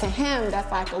 then that to him,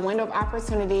 that's like a window of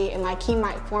opportunity, and like he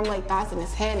might formulate thoughts in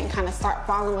his head and kind of start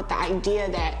following with the idea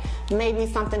that maybe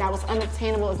something that was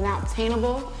unobtainable is now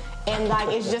obtainable. And like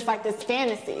it's just like this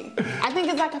fantasy. I think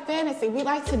it's like a fantasy. We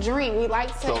like to dream. We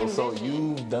like to envision. So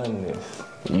you've done this.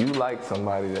 You like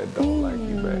somebody that don't like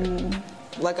you back.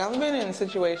 Like I've been in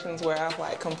situations where I've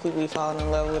like completely fallen in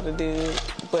love with a dude,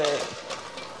 but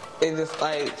it just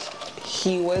like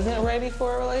he wasn't ready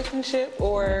for a relationship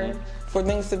or for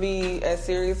things to be as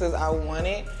serious as I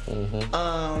wanted.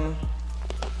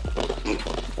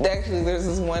 Actually, there's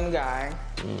this one guy,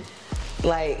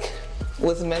 like,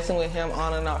 was messing with him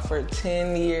on and off for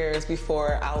 10 years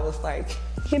before I was like,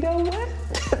 you know what?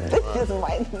 This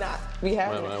might not be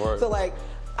happening. So like,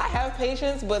 I have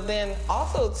patience, but then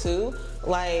also too,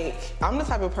 like, I'm the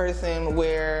type of person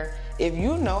where if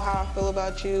you know how I feel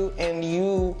about you and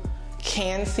you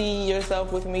can see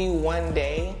yourself with me one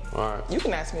day, you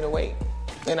can ask me to wait,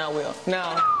 and I will.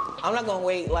 Now, I'm not gonna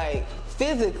wait like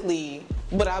physically,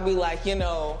 but I'll be like, you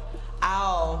know,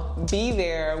 I'll be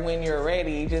there when you're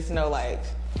ready. Just know, like,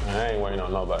 I ain't waiting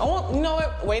on nobody. You know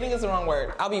what? Waiting is the wrong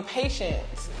word. I'll be patient,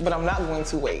 but I'm not going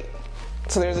to wait.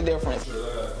 So there's a difference.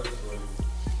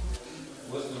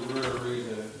 What's the real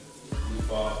reason you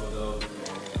fall for those?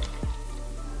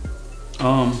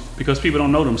 Because people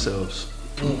don't know themselves.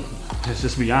 Let's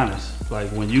just be honest. Like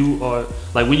when you know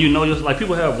like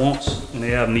people have wants and they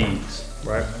have needs,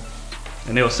 right?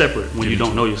 And they're separate when you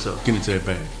don't know yourself. Give it to that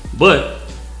bag. But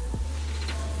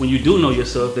when you do know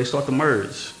yourself, they start to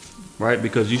merge, right?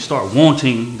 Because you start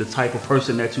wanting the type of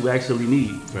person that you actually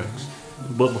need. Facts.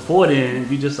 But before then,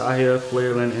 you just out here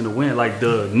flailing in the wind. Like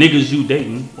the niggas you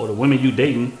dating or the women you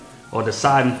dating are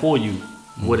deciding for you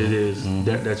what it is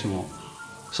that you want.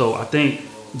 So I think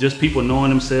just people knowing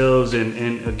themselves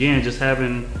and again, just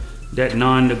having that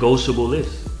non-negotiable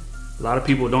list. A lot of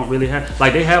people don't really have,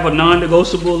 like they have a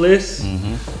non-negotiable list,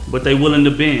 but they willing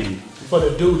to bend. For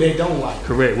the dude they don't like.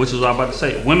 Correct, which is what I was about to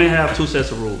say. Women have two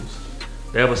sets of rules.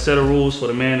 They have a set of rules for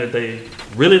the man that they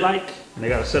really like, and they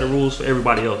got a set of rules for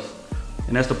everybody else.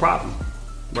 And that's the problem,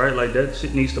 right? Like that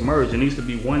shit needs to merge. It needs to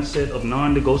be one set of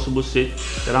non-negotiable shit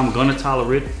that I'm gonna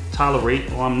tolerate,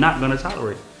 or I'm not gonna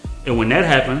tolerate. And when that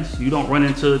happens, you don't run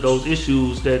into those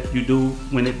issues that you do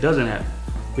when it doesn't happen,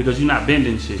 because you're not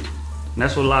bending shit. And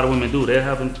that's what a lot of women do. They're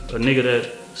having a nigga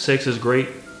that sex is great.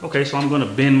 Okay, so I'm gonna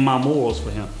bend my morals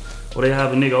for him. Or they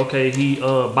have a nigga, okay, he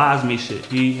buys me shit.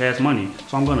 He has money,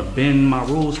 so I'm gonna bend my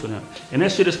rules for him. And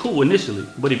that shit is cool initially,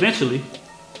 but eventually,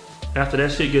 after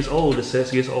that shit gets old, the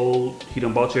sex gets old, he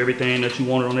done bought you everything that you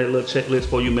wanted on that little checklist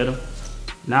before you met him.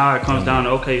 Now it comes down to,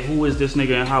 okay, who is this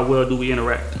nigga and how well do we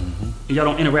interact? And y'all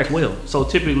don't interact well. So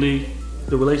typically,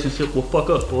 the relationship will fuck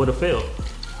up or it'll fail.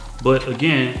 But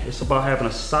again, it's about having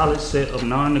a solid set of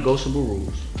non-negotiable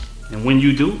rules. And when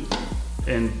you do,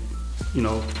 and you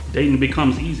know, dating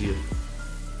becomes easier.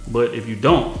 But if you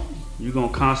don't, you're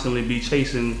gonna constantly be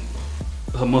chasing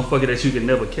a motherfucker that you can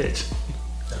never catch.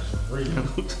 That's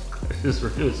real. It's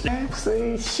real shit.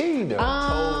 See, she done told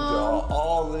y'all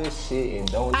all this shit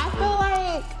and don't. I feel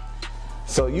like.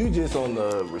 So you just on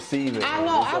the receiving? I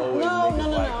know.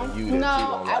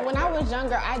 No. When I that. was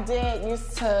younger, I did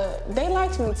used to. They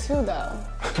liked me too, though.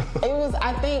 It was.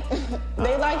 I think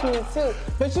they liked me too.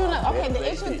 But you know, okay.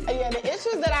 The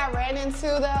issues that I ran into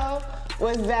though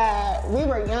was that we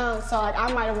were young, so like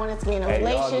I might have wanted to be in a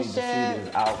relationship. Y'all need to see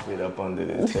this outfit up under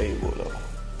the table though.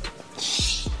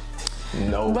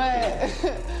 No. But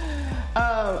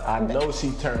I know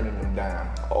she turning them down.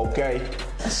 Okay.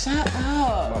 Shut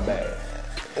up. My bad.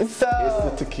 So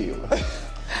it's the tequila.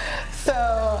 So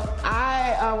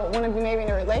I want to be maybe in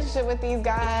a relationship with these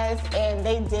guys, and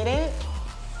they didn't.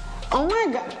 Oh my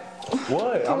God.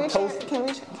 What? Can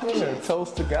we share?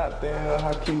 Toast to goddamn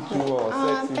how cute you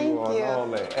are, sexy you are, and all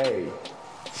that. Hey,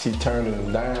 she turning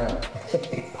them down.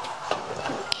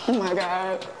 Oh my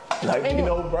God. Like anyway.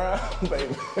 Nino Brown,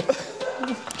 baby.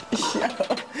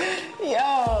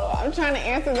 Yo, I'm trying to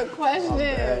answer the question.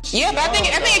 Yeah, but I think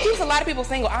it keeps a lot of people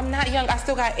single. I'm not young. I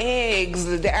still got eggs.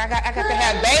 I got to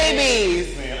have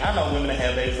babies. Man, I know women that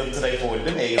have babies up to their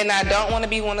 40. And I don't want to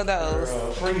be one of those.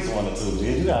 Freeze one or two,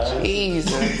 dude. You got it.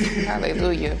 Jesus,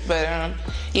 hallelujah. But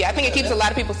yeah, I think it keeps a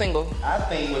lot of people single. I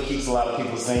think what keeps a lot of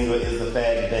people single is the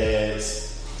fact that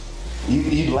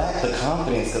you lack the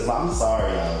confidence, because I'm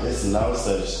sorry, y'all, there's no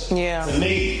such to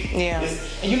me. Yeah.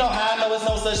 And you know how I know it's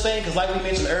no such thing? Because like we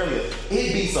mentioned earlier,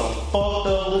 it be some fucked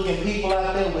up looking people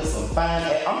out there with some fine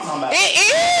ass. I'm talking about it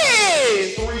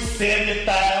is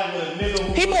 375 with a nigga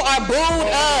who people are booed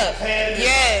up.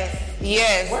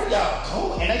 Yes. Where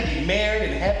y'all going? And they be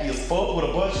married and happy as fuck with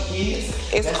a bunch of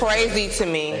kids. It's crazy to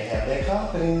me. They have that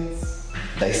confidence.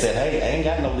 They said, hey, I ain't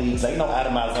got no leagues, ain't no out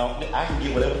of my zone. I can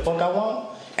get whatever the fuck I want.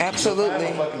 Absolutely.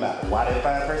 Why that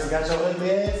fine person got your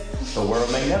ugly ass? The world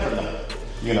may never know.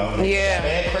 You know? Yeah.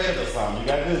 Bad credit or something. You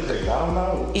got good credit. I don't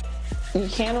know. You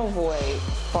can't avoid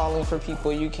falling for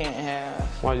people you can't have.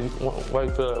 Why you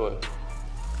feel that way?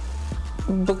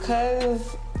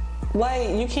 Because, like,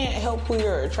 you can't help who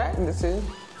you're attracted to.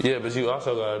 Yeah, but you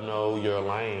also gotta know your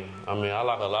lane. I mean, I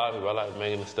like a lot of people. I like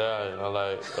Megan Thee Stallion. I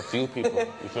like a few people.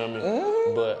 You feel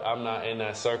me? But I'm not in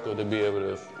that circle to be able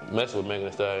to mess with Megan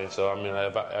Thee Stallion. So I mean,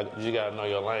 like, you gotta know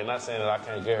your lane. Not saying that I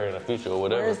can't get her in the future or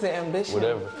whatever. Where's the ambition?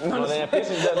 Whatever. No, the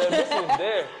ambition is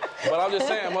there. But I'm just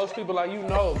saying, most people, like, you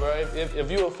know, bro. If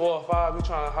you're a 4 or 5, you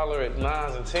trying to holler at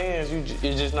 9s and 10s.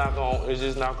 It's just not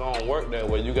gonna work that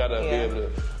way. You gotta be able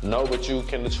to know what you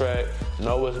can attract,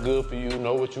 know what's good for you,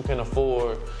 know what you can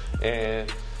afford.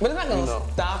 But it's not going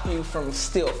to stop you from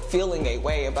still feeling a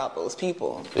way about those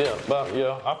people. Yeah,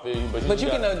 I feel you. But you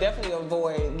can definitely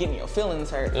avoid getting your feelings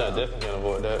hurt. Yeah, definitely can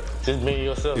avoid that. Just being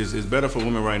yourself. It's better for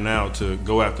women right now to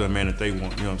go after a man that they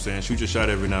want. You know what I'm saying? Shoot your shot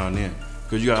every now and then.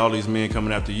 Because you got all these men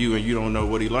coming after you and you don't know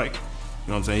what he like. You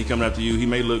know what I'm saying? He coming after you. He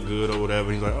may look good or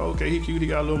whatever. He's like, oh, okay, he cute. He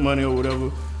got a little money or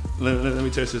whatever. let me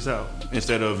test this out.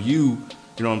 Instead of you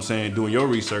know what I'm saying, doing your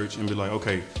research and be like,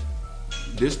 okay,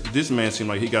 this man seemed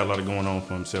like he got a lot of going on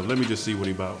for himself. Let me just see what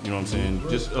he about. You know what I'm saying?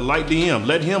 Just a light DM.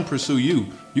 Let him pursue you.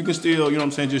 You can still, you know what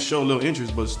I'm saying, just show a little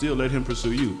interest, but still let him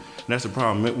pursue you. And that's the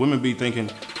problem. Women be thinking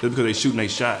just because they shooting a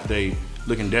shot, they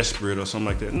looking desperate or something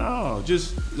like that. No,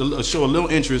 just show a little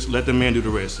interest, let the man do the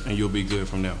rest, and you'll be good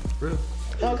from there. Real.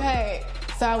 Okay,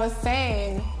 so I was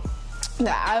saying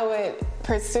that I would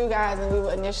pursue guys and we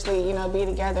would initially, you know, be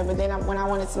together, but then when I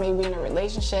wanted to maybe be in a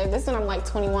relationship, this is when I'm like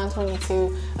 21,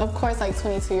 22. Of course, like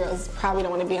 22-year-olds probably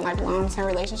don't want to be in like long-term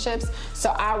relationships.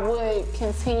 So I would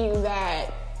continue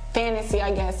that fantasy,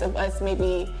 I guess, of us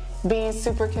maybe being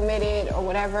super committed or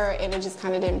whatever, and it just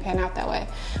kind of didn't pan out that way.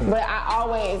 But I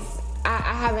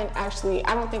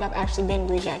don't think I've actually been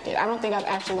rejected. I don't think I've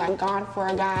actually like gone for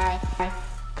a guy,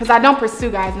 because I don't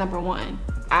pursue guys, number one.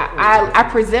 I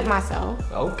present myself.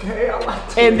 Okay, I like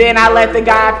that. And then I let the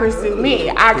guy pursue me.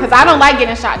 Because I don't like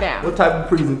getting shot down. What type of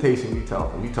presentation we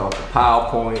talking? We talking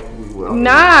PowerPoint?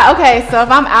 Nah, okay, so if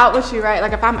I'm out with you, right?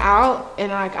 Like if I'm out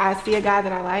and like I see a guy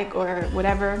that I like or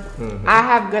whatever, I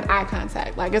have good eye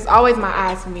contact. Like it's always my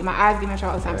eyes for me. My eyes give me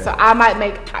trouble all the time. Right. So I might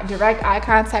make direct eye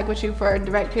contact with you for a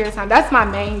direct period of time. That's my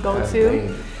main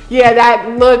go-to. Yeah,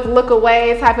 that look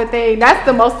away type of thing. That's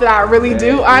the most that I really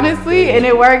do, honestly, and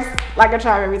it works like a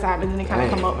charm every time. And then they kind of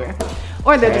come over,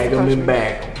 or they just approach me.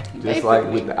 Back, just basically.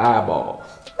 Like with the eyeballs.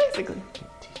 Basically.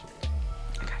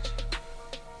 I got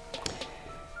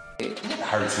you. It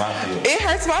hurts my feelings. It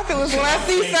hurts my feelings when I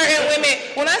see certain women.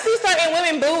 When I see certain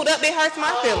women booed up, it hurts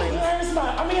my feelings.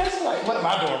 I mean, it's like, what am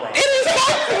I doing wrong? It is so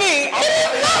to me.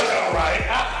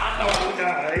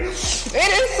 It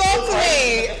is so to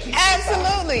me.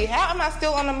 Absolutely. How am I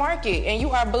still on the market and you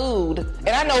are booed? And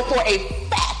I know for a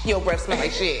fact your breath smell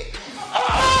like shit.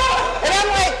 And I'm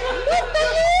like, what the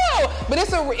hell? But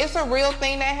it's a real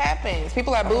thing that happens.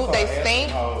 People are booed, they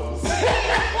stink.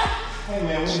 Hey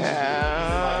man, we just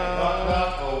fucked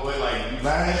up or with like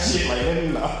buying shit, like let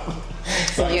me know.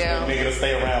 So I can make it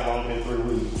stay around longer than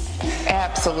 3 weeks.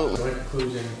 Absolutely. So in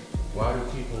conclusion, why do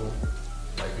people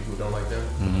like people who don't like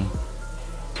them?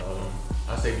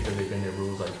 I say because they bend their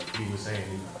rules, like he was saying,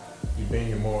 you bend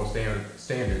your moral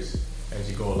standards as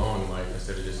you go along in life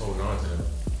instead of just holding on to them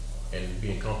and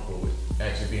being comfortable with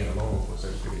actually being alone for a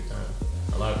certain period of time.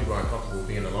 A lot of people aren't comfortable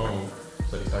being alone,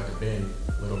 so they start to bend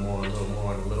a little more and a little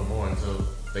more and a little more until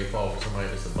they fall for somebody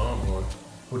that's a bum or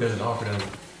who doesn't offer them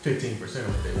 15% of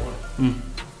what they want.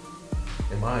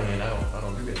 In my end, I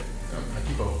don't do that. I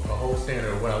keep a whole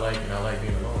standard of what I like, and I like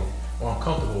being alone, or I'm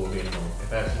comfortable with being alone.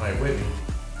 If I have somebody with me,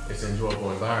 it's an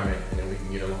enjoyable environment, and then we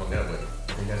can get along that way.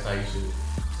 I think that's how you should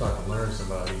start to learn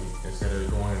somebody instead of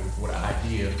going with an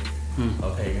idea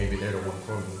of, hey, maybe they're the one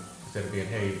for me, instead of being,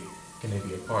 hey, can they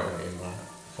be a partner in my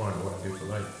fun or what I do for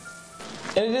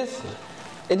life? And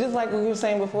it just like we were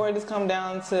saying before, it just come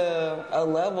down to a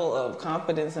level of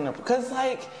confidence because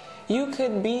like you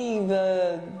could be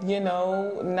the, you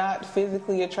know, not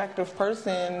physically attractive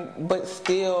person, but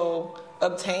still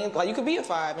obtain, like you could be a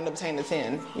 5 and obtain a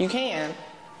 10. You can.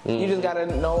 You just gotta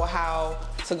know how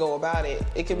to go about it.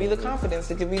 It could be the confidence,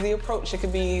 it could be the approach, it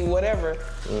could be whatever.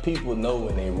 People know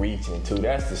when they reaching too.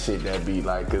 That's the shit that be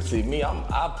like, cause see me,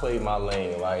 I play my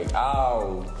lane. Like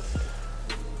I'll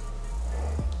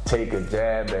take a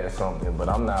jab at something, but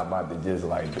I'm not about to just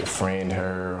like befriend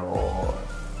her or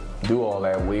do all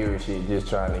that weird shit just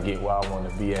trying to get where I want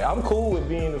to be at. I'm cool with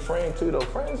being a friend too though.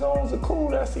 Friend zones are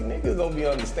cool. I see niggas don't be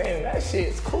understanding that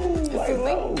shit's cool. Like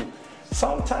no.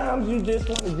 Sometimes you just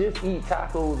want to just eat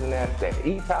tacos and that's that.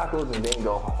 Eat tacos and then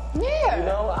go home. Yeah. You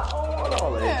know, I don't want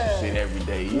all that extra shit every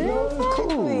day. You know, it's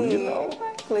cool, you know?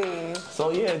 Exactly.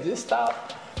 So yeah, just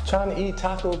stop trying to eat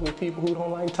tacos with people who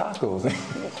don't like tacos.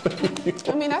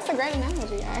 I mean, that's a great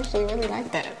analogy. I actually really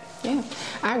like that. Yeah,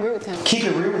 I agree with him. Keep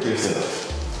it real with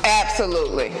yourself.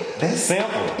 Absolutely. That's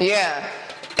simple. Yeah.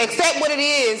 Accept what it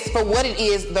is for what it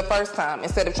is the first time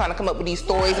instead of trying to come up with these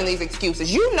stories and these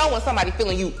excuses. You know when somebody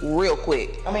feeling you real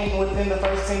quick. I mean, within the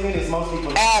first 10 minutes, most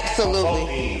people...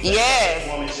 Absolutely. Yes.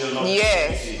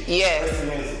 Yes. Yes. First 10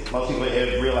 minutes, most people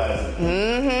have realized it.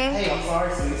 Hey, I'm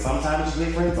sorry, sweetie. Sometimes you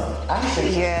get friends on. I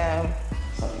think yeah.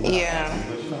 Yeah.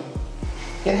 But you know,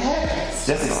 it happens.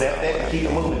 Just accept that and keep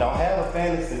it moving. Don't have a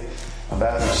fantasy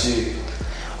about some shit.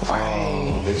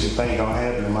 That you think don't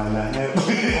happen, it might not happen.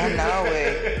 I know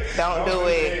it. Don't do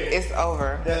it. It's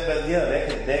over. But yeah,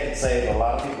 that could save a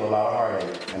lot of people a lot of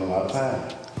heartache and a lot of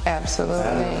time. Absolutely.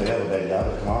 Time to baby,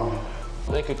 y'all, come on.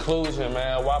 In conclusion,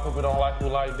 man, why people don't like who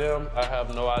like them, I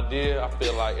have no idea. I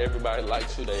feel like everybody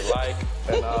likes who they like.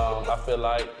 And I feel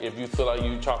like if you feel like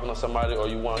you talking to somebody or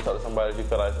you want to talk to somebody, if you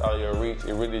feel like it's out of your reach,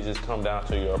 it really just comes down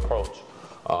to your approach.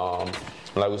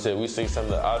 Like we said, I've seen some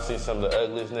of the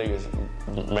ugliest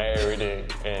niggas married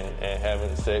and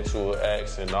having sexual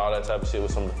acts and all that type of shit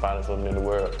with some of the finest women in the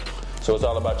world. So it's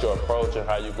all about your approach and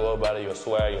how you go about it, your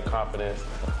swag, your confidence.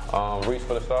 Reach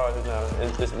for the stars.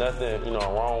 There's nothing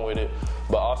wrong with it,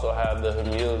 but also have the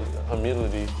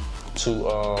humility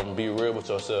to be real with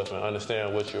yourself and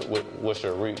understand what's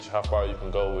your reach, how far you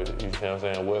can go with it. You know what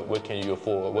I'm saying? What can you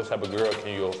afford? What type of girl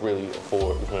can you really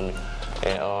afford? You feel me?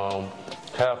 And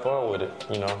have fun with it,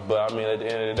 But I mean, at the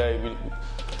end of the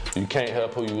day, you can't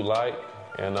help who you like,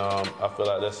 and I feel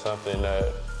like that's something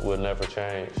that will never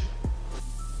change.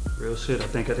 Real shit. I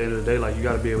think at the end of the day, like, you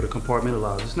got to be able to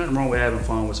compartmentalize. There's nothing wrong with having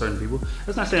fun with certain people.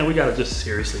 That's not saying we got to just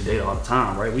seriously date all the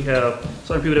time, right? We have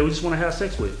certain people that we just want to have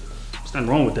sex with. There's nothing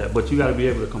wrong with that, but you got to be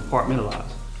able to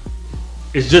compartmentalize.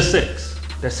 It's just sex.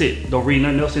 That's it. Don't read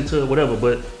nothing else into it, whatever.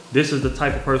 But this is the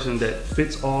type of person that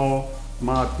fits all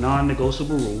my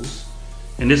non-negotiable rules.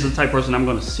 And this is the type of person I'm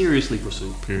going to seriously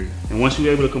pursue. Period. And once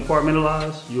you're able to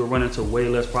compartmentalize, you'll run into way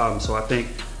less problems. So I think,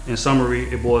 in summary,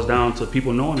 it boils down to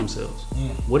people knowing themselves.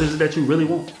 What is it that you really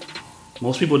want?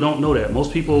 Most people don't know that.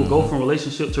 Most people go from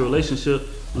relationship to relationship,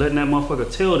 letting that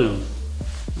motherfucker tell them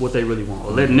what they really want,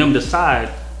 or letting them decide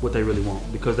what they really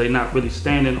want, because they're not really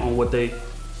standing on what they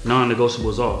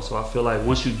non-negotiables are. So I feel like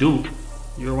once you do,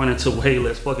 you'll run into way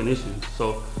less fucking issues.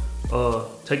 So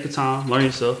take the time, learn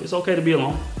yourself. It's okay to be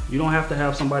alone. You don't have to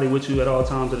have somebody with you at all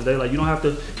times of the day. Like, you don't have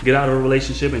to get out of a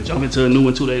relationship and jump into a new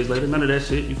one 2 days later. None of that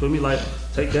shit. You feel me? Like,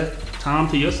 take that time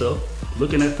to yourself,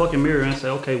 look in that fucking mirror and say,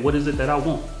 okay, what is it that I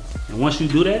want? And once you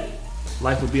do that,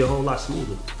 life will be a whole lot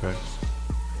smoother. Okay.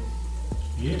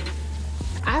 Yeah.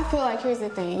 I feel like, here's the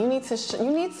thing. You need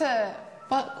to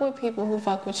fuck with people who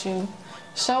fuck with you.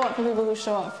 Show up for people who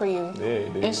show up for you.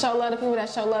 And show love to people that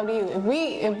show love to you.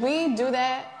 If we do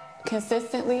that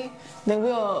consistently, then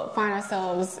we'll find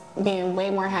ourselves being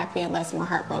way more happy and less more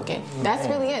heartbroken. That's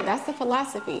really it. That's the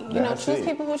philosophy. Choose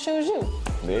people who choose you.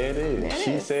 There it is.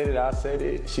 She said it, I said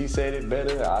it. She said it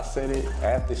better, I said it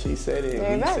after she said it,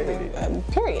 and he said it.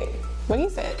 Period. What he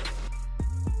said.